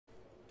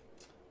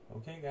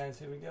Okay, guys,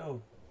 here we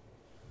go.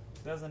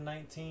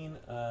 2019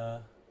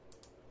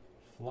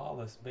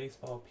 Flawless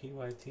Baseball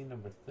PYT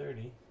number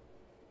 30.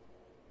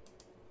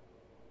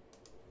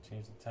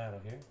 Change the title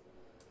here.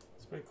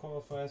 This break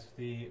qualifies for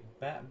the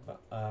bat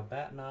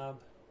knob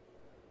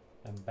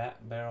and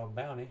bat barrel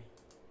bounty.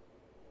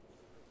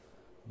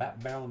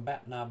 Bat barrel and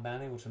bat knob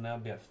bounty, which will now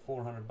be at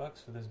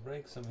 $400 for this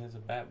break. Someone hits a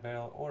bat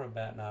barrel or a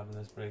bat knob in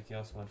this break, you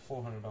also win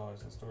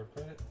 $400 in stored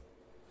credit.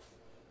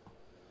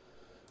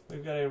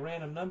 We've got a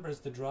random numbers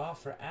to draw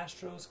for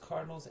Astros,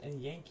 Cardinals,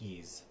 and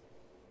Yankees.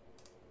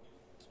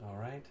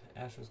 Alright,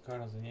 Astros,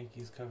 Cardinals, and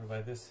Yankees covered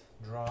by this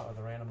draw of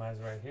the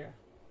randomizer right here.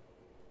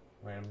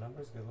 Random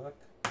numbers, good luck.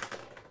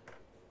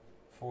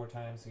 4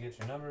 times to get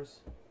your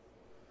numbers.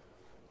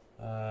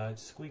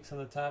 Squeaks on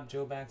the top,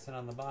 Joe backs in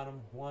on the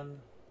bottom. 1,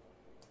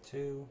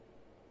 2,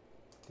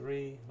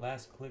 3,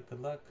 last click, good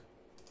luck.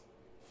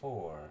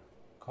 4.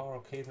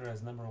 Carl Cather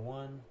has number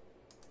 1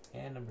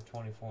 and number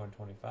 24 and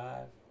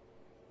 25.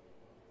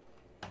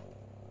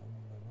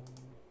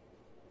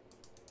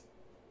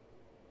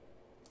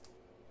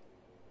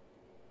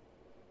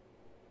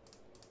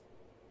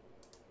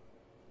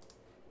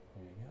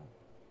 There you go.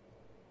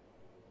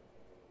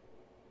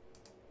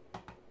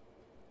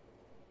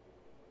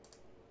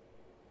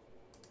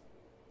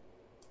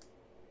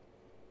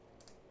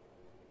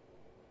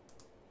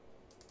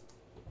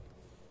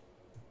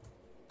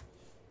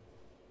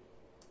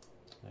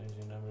 There's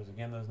your numbers.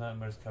 Again, those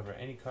numbers cover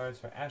any cards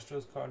for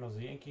Astros, Cardinals,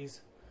 or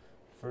Yankees.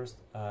 First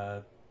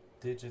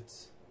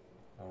digits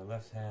are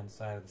left-hand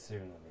side of the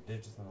serial number.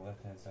 Digits on the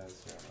left-hand side of the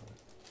serial number.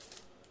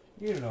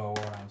 You know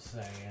what I'm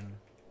saying.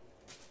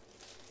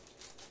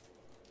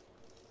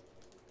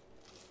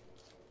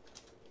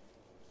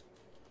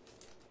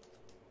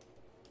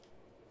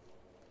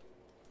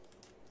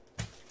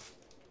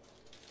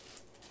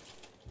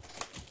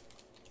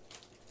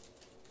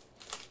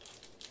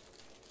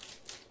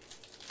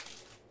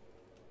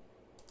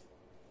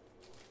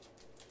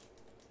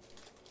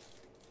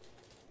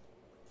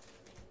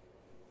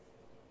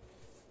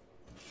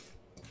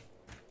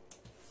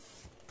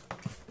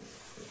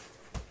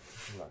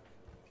 Luck.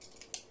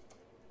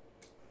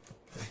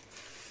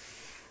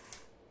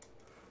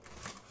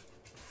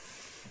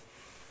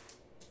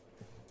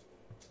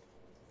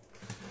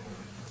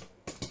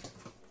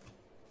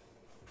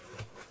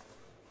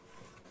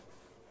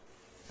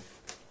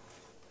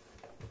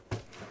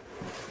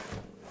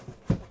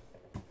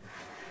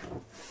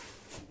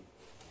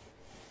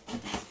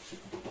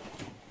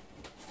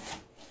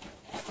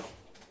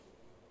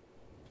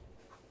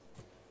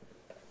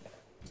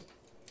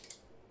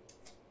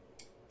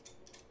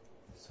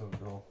 So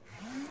cool.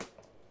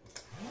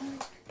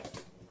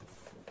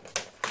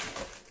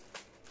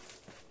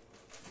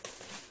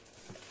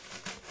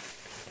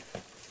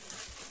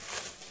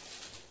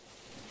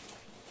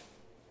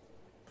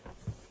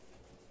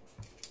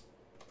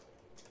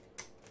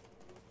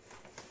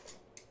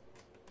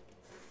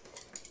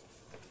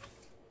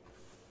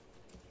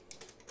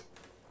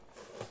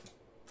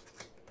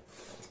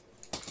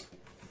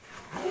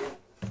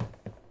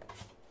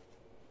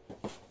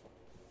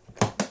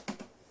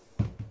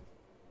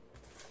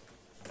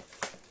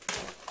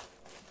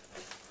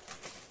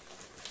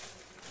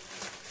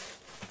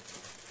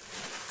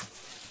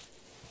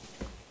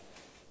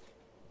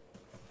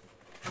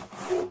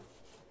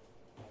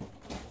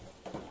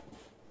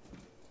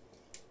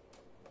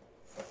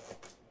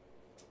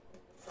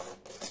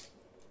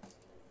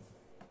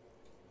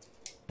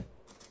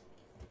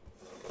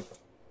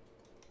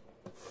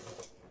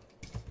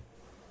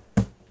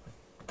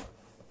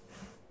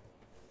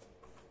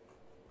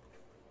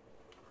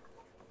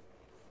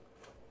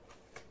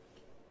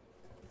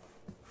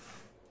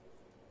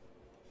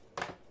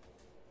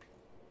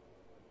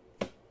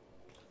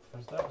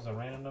 First up is a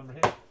random number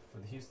hit for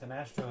the Houston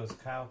Astros,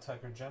 Kyle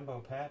Tucker Jumbo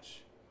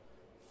Patch,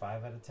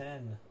 5 out of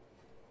 10.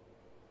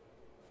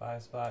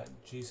 5-spot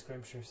G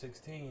Scrimshire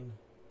 16.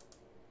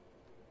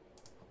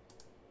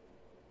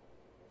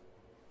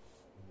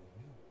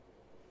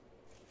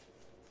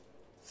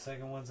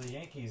 Second one's the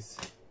Yankees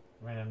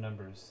random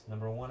numbers.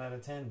 Number 1 out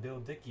of 10, Bill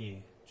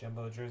Dickey,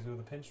 Jumbo jersey with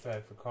a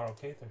pinstripe for Carl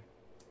Cather.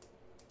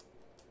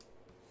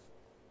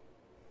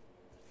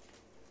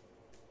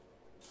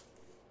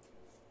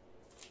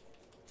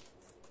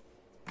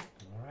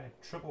 Alright,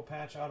 triple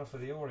patch auto for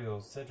the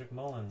Orioles, Cedric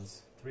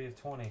Mullins, 3 of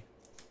 20.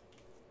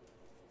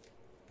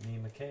 Nee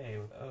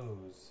McKay with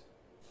O's.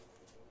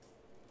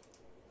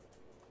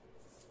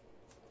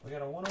 We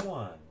got a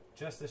 101,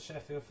 Justice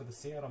Sheffield for the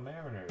Seattle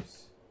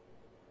Mariners.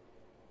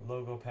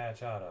 Logo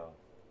patch auto.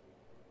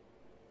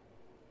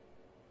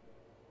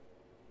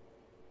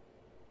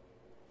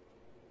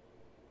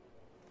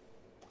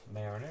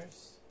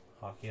 Mariners,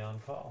 hockey on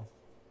call.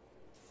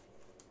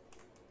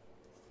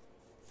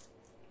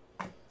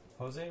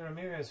 Jose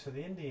Ramirez for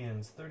the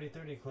Indians,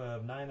 30-30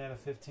 Club, 9 out of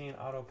 15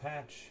 auto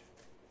patch.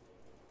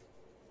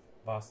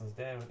 Boston's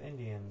dad with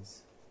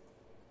Indians.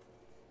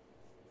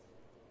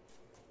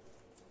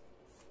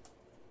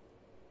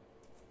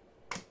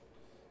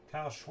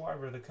 Kyle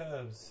Schwarber, the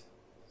Cubs,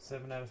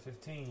 7 out of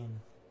 15.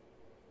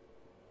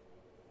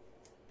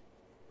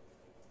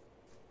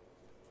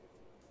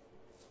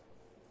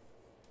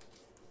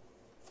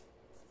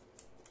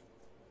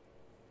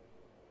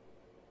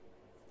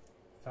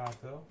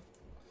 Falco.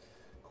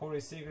 Corey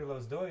Seager,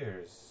 Los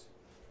Doyers.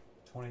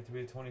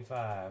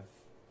 23/25.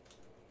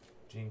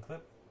 Gene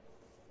Clip.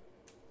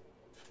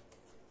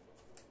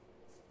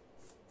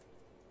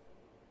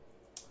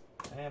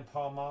 And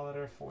Paul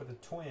Molitor for the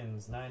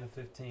Twins,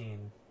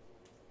 9/15.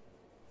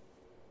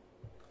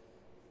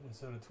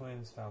 Minnesota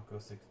Twins, Falco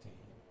 16.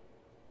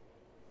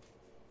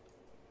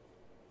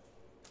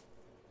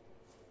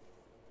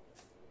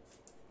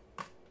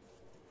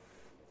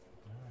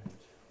 Alright.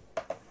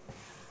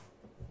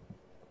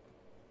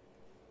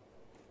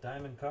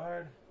 Diamond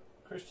card,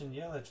 Christian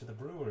Yelich of the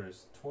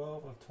Brewers,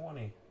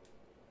 12/20.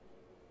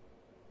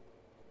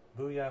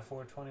 Booyah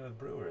 420 with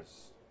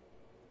Brewers.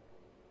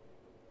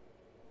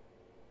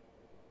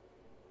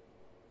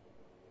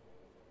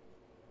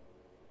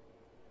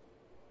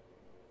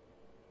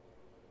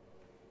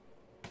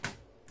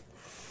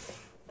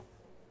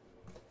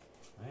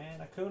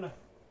 And Acuna.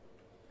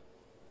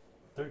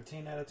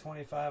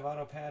 13/25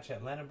 auto patch,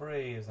 Atlanta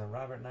Braves, and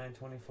Robert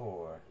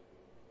 924.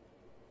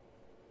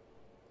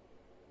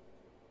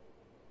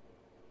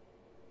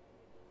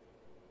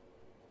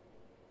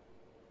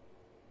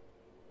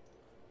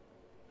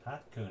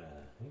 Hot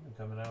Kuna. You've been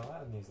coming out a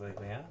lot of these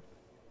lately, huh?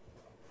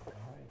 Alright.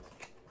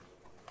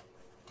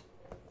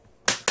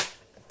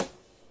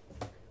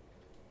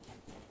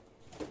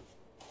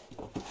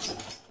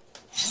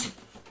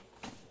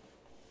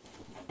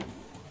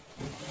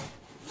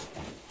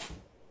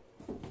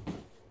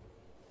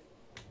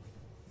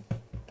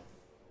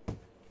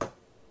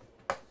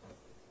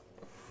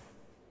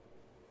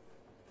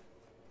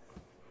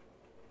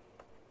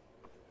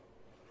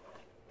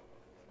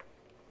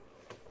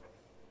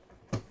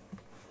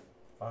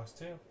 Box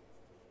 2.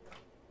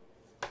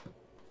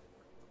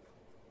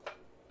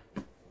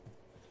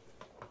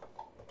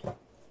 For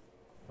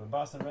the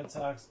Boston Red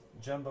Sox,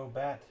 Jumbo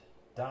Bat,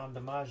 Dom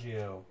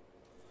DiMaggio.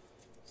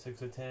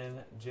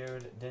 6/10,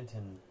 Jared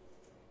Denton.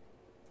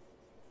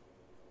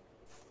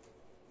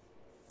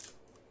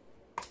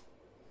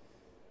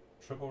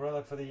 Triple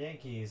relic for the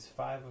Yankees,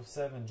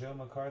 5/7, Joe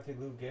McCarthy,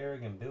 Lou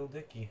Gehrig, and Bill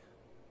Dickey.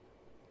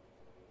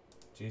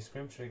 G.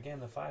 Scrimshaw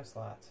again, the 5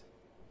 slot.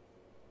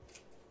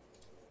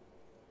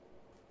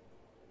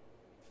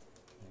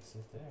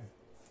 Sit there.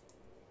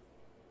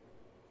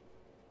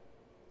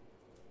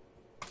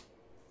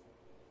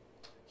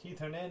 Keith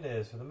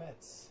Hernandez for the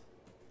Mets,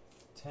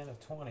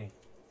 10/20.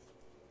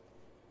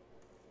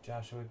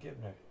 Joshua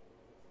Gibner.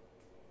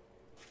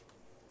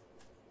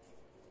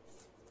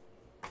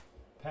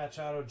 Patch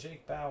auto,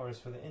 Jake Bowers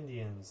for the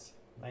Indians,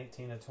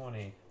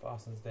 19/20.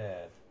 Boston's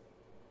dad.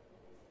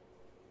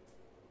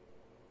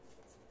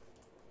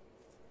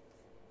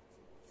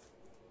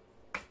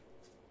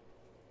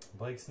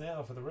 Blake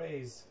Snell for the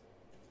Rays,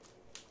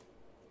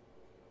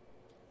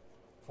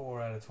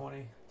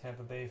 4/20.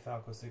 Tampa Bay,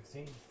 Falco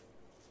 16.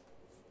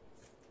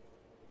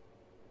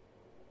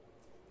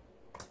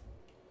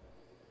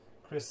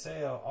 Chris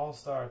Sale,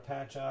 All-Star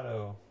Patch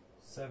Auto,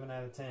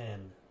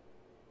 7/10.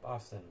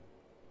 Boston.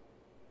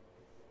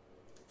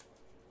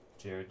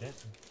 Jared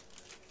Denton.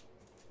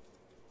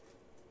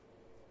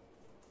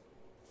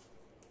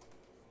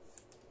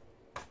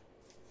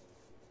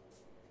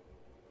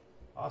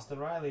 Austin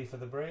Riley for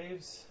the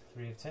Braves,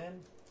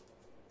 3/10.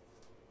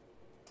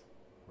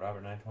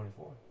 Robert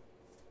 924.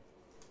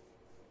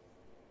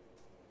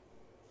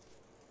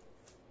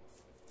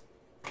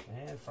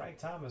 And Frank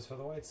Thomas for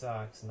the White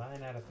Sox,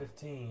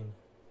 9/15.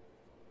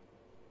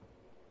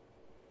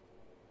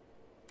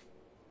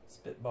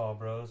 Spitball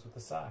Bros with the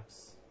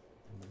Sox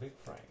and the Big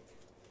Frank.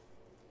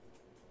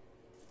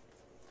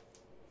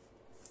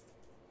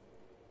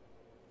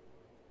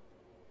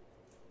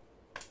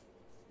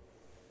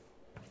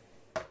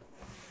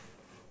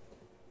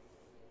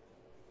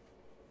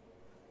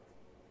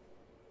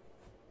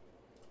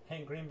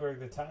 Hank Greenberg,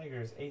 the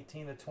Tigers,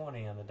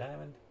 18/20 on the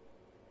diamond.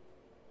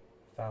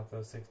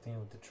 Falco 16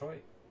 with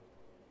Detroit.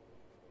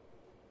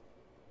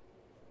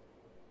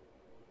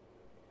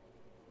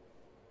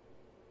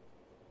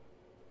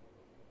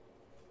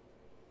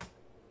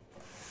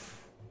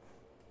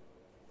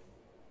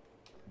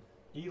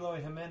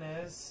 Eloy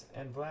Jimenez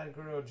and Vlad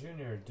Guerrero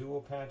Jr.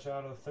 Dual patch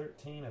auto,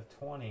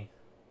 13/20.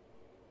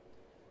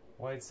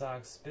 White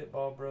Sox,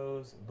 Spitball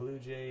Bros, Blue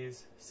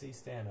Jays, C.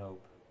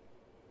 Stanhope.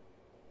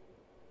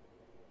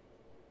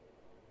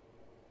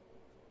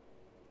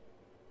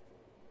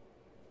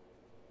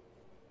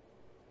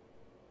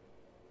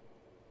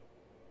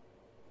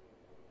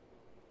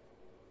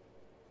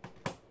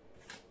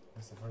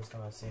 That's the first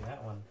time I've seen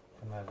that one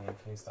come out of the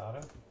encased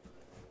auto.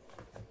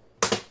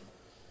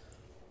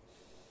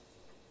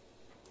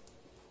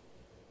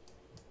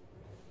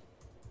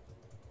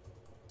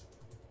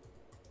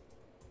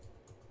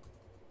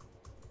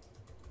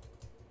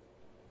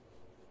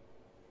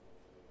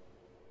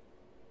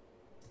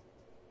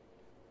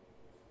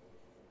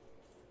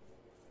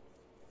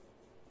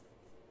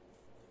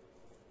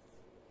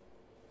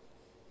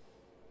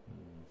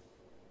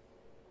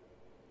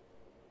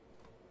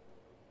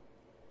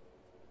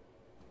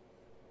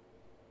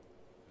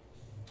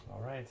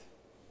 All right.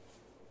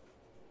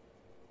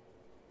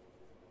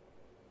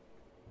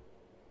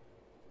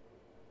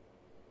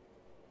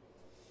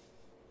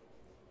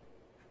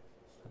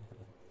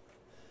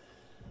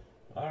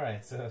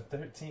 Alright, so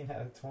 13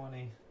 out of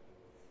 20.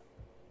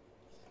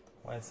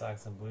 White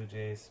Sox and Blue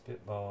Jays,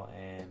 Spitball,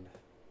 and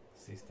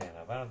C stand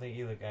up. I don't think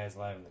either guy's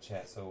live in the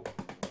chat, so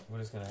we're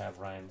just going to have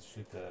Ryan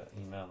shoot the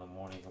email in the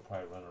morning. He'll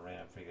probably run a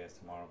random for you guys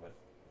tomorrow, but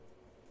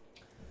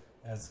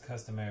as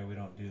customary, we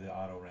don't do the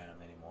auto random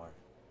anymore.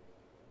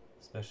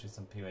 Especially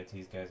some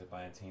PYTs guys are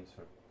buying teams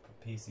for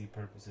PC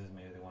purposes.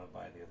 Maybe they want to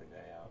buy the other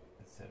guy out,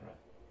 etc.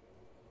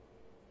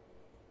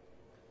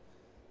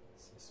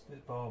 So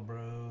Spitball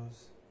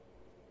Bros.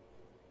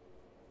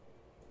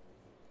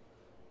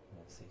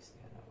 Let's see,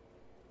 stand up.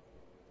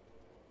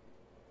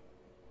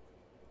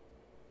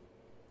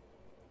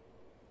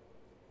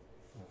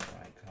 We'll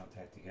try and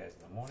contact you guys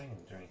in the morning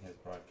and during his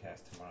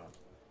broadcast tomorrow.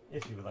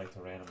 If you would like to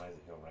randomize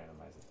it, he'll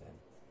randomize it then.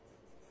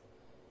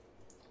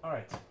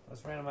 Alright,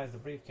 let's randomize the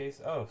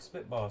briefcase. Oh,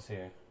 Spitball's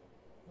here.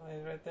 Oh,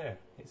 he's right there.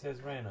 He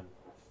says random.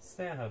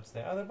 Stanhope's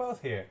there. Oh, they're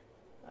both here.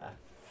 Ah.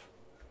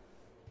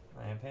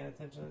 I am paying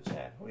attention to the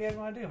chat. What do you guys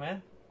want to do,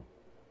 man?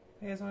 What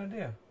do you guys want to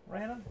do?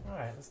 Random?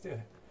 Alright, let's do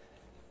it.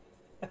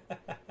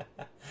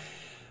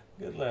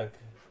 Good luck.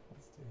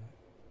 Let's do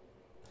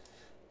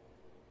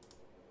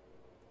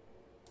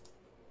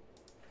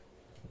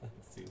it.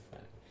 That's too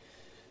funny.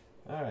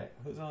 Alright,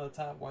 who's on the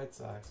top? White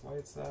Sox.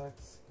 White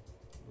Sox.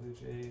 Blue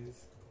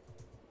Jays.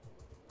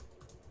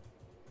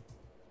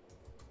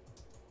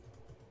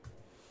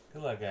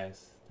 Good luck,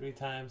 guys. 3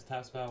 times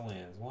top spot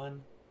wins.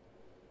 1,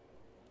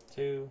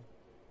 2,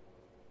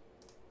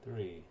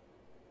 3.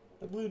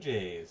 The Blue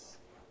Jays.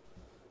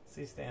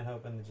 See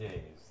Stanhope and the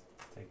Jays.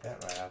 Take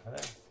that right off of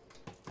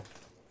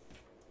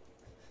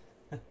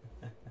there.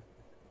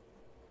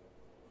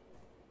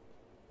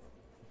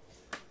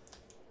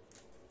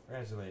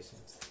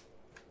 Congratulations.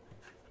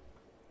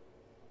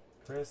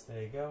 Chris,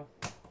 there you go.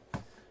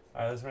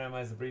 Alright, let's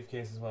randomize the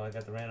briefcase as well. I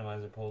got the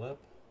randomizer pulled up.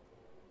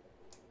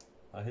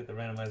 I'll hit the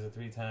randomizer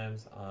 3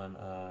 times on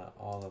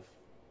all of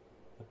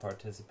the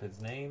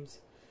participants' names.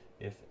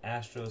 If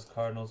Astros,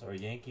 Cardinals, or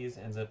Yankees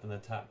ends up in the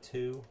top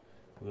 2,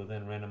 we'll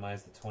then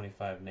randomize the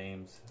 25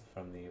 names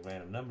from the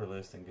random number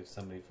list and give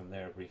somebody from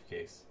there a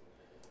briefcase.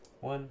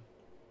 1,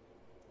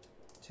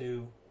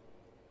 2,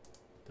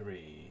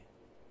 3.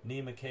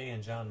 Nee McKay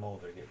and John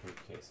Mulder get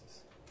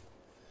briefcases.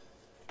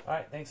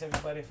 Alright, thanks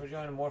everybody for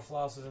joining. More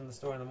flosses in the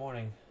store in the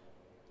morning.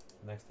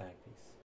 Next time, peace.